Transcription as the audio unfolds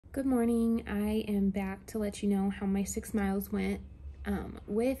Good morning. I am back to let you know how my 6 miles went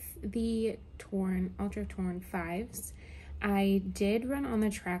with the ALTRA Torin 5's. I did run on the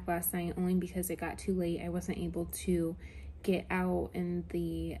track last night only because it got too late. I wasn't able to get out in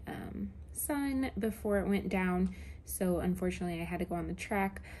the sun before it went down. So unfortunately I had to go on the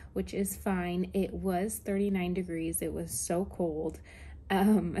track, which is fine. It was 39 degrees. It was so cold,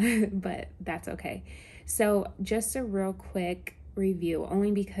 but that's okay. So just a real quick review,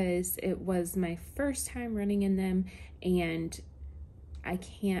 only because it was my first time running in them, and I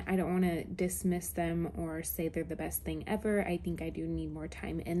don't want to dismiss them or say they're the best thing ever. I think I do need more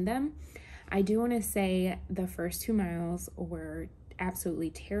time in them. I do want to say the first 2 miles were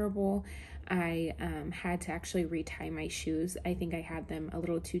absolutely terrible. I had to actually retie my shoes. I think I had them a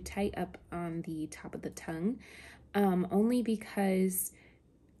little too tight up on the top of the tongue, only because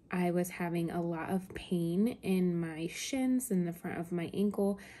I was having a lot of pain in my shins and the front of my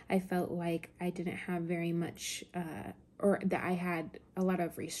ankle. I felt like I didn't have very much, or that I had a lot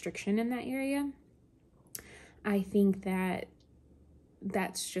of restriction in that area. I think that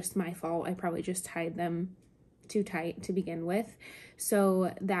that's just my fault. I probably just tied them too tight to begin with.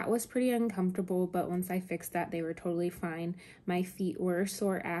 So that was pretty uncomfortable, but once I fixed that, they were totally fine. My feet were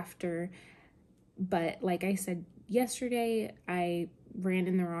sore after, but like I said yesterday, I ran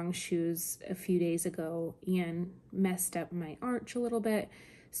in the wrong shoes a few days ago and messed up my arch a little bit.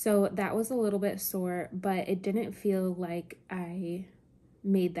 So that was a little bit sore, but it didn't feel like I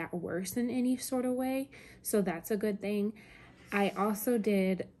made that worse in any sort of way. So that's a good thing. I also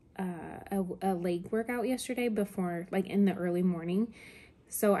did a leg workout yesterday before, like in the early morning.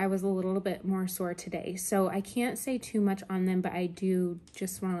 So I was a little bit more sore today. So I can't say too much on them, but I do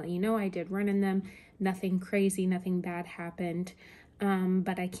just want to let you know I did run in them. Nothing crazy, nothing bad happened.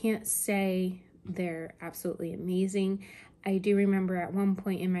 But I can't say they're absolutely amazing. I do remember at one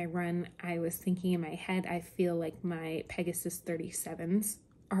point in my run, I was thinking in my head, I feel like my Pegasus 37s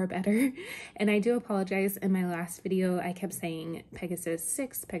are better. And I do apologize. In my last video, I kept saying Pegasus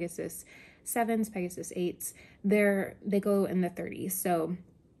 6, Pegasus 7s, Pegasus 8s. They go in the 30s. So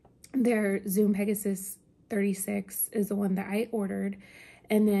their Zoom Pegasus 36 is the one that I ordered.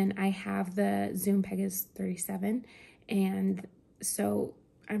 And then I have the Zoom Pegasus 37. And so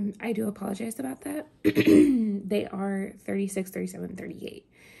I do apologize about that. They are 36, 37, 38.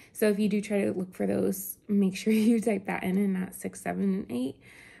 So if you do try to look for those, make sure you type that in and not 6, 7, and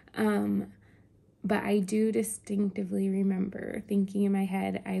 8. But I do distinctively remember thinking in my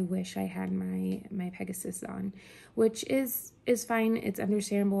head, I wish I had my Pegasus on, which is fine. It's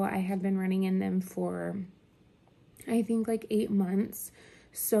understandable. I have been running in them for, I think, like 8 months.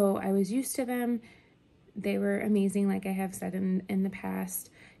 So I was used to them. They were amazing, like I have said in the past,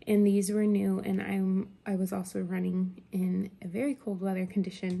 and these were new, and I was also running in a very cold weather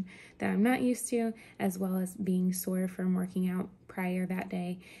condition that I'm not used to, as well as being sore from working out prior that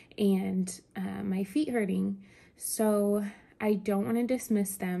day, and my feet hurting. So I don't want to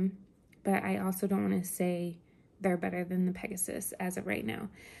dismiss them, but I also don't want to say they're better than the Pegasus as of right now.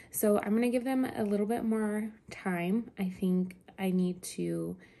 So I'm going to give them a little bit more time. I think I need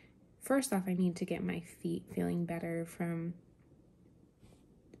to, first off, I need to get my feet feeling better from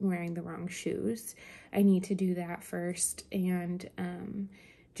wearing the wrong shoes. I need to do that first, and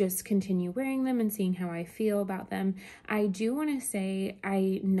just continue wearing them and seeing how I feel about them. I do want to say,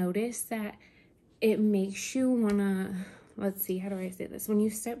 I noticed that it makes you want to, let's see, how do I say this? When you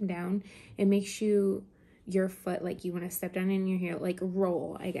step down, it makes your foot, like you want to step down in your heel, like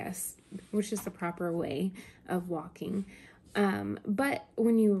roll, I guess, which is the proper way of walking. But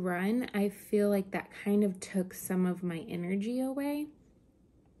when you run, I feel like that kind of took some of my energy away.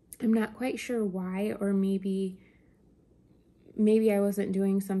 I'm not quite sure why, or maybe I wasn't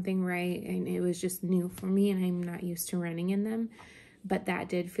doing something right and it was just new for me and I'm not used to running in them. But that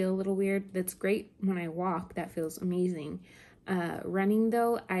did feel a little weird. That's great when I walk. That feels amazing. Running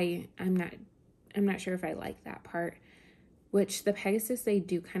though, I'm not sure if I like that part. Which the Pegasus, they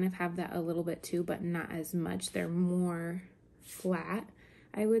do kind of have that a little bit too, but not as much. They're more flat,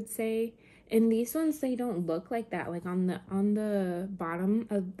 I would say. And these ones, they don't look like that. Like on the bottom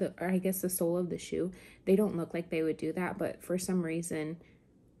of the, or I guess the sole of the shoe, they don't look like they would do that. But for some reason,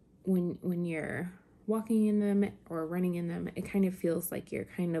 when you're walking in them or running in them, it kind of feels like you're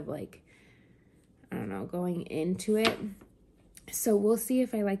kind of like, I don't know, going into it. So we'll see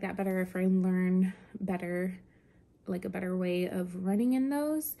if I like that better, if I learn better, like a better way of running in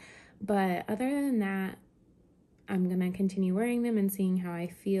those. But other than that, I'm going to continue wearing them and seeing how I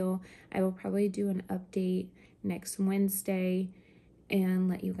feel. I will probably do an update next Wednesday and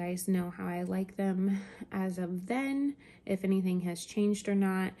let you guys know how I like them as of then, if anything has changed or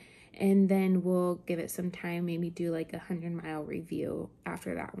not. And then we'll give it some time, maybe do like a 100-mile review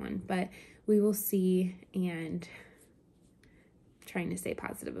after that one. But we will see, and trying to stay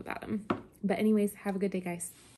positive about them. But anyways, have a good day, guys.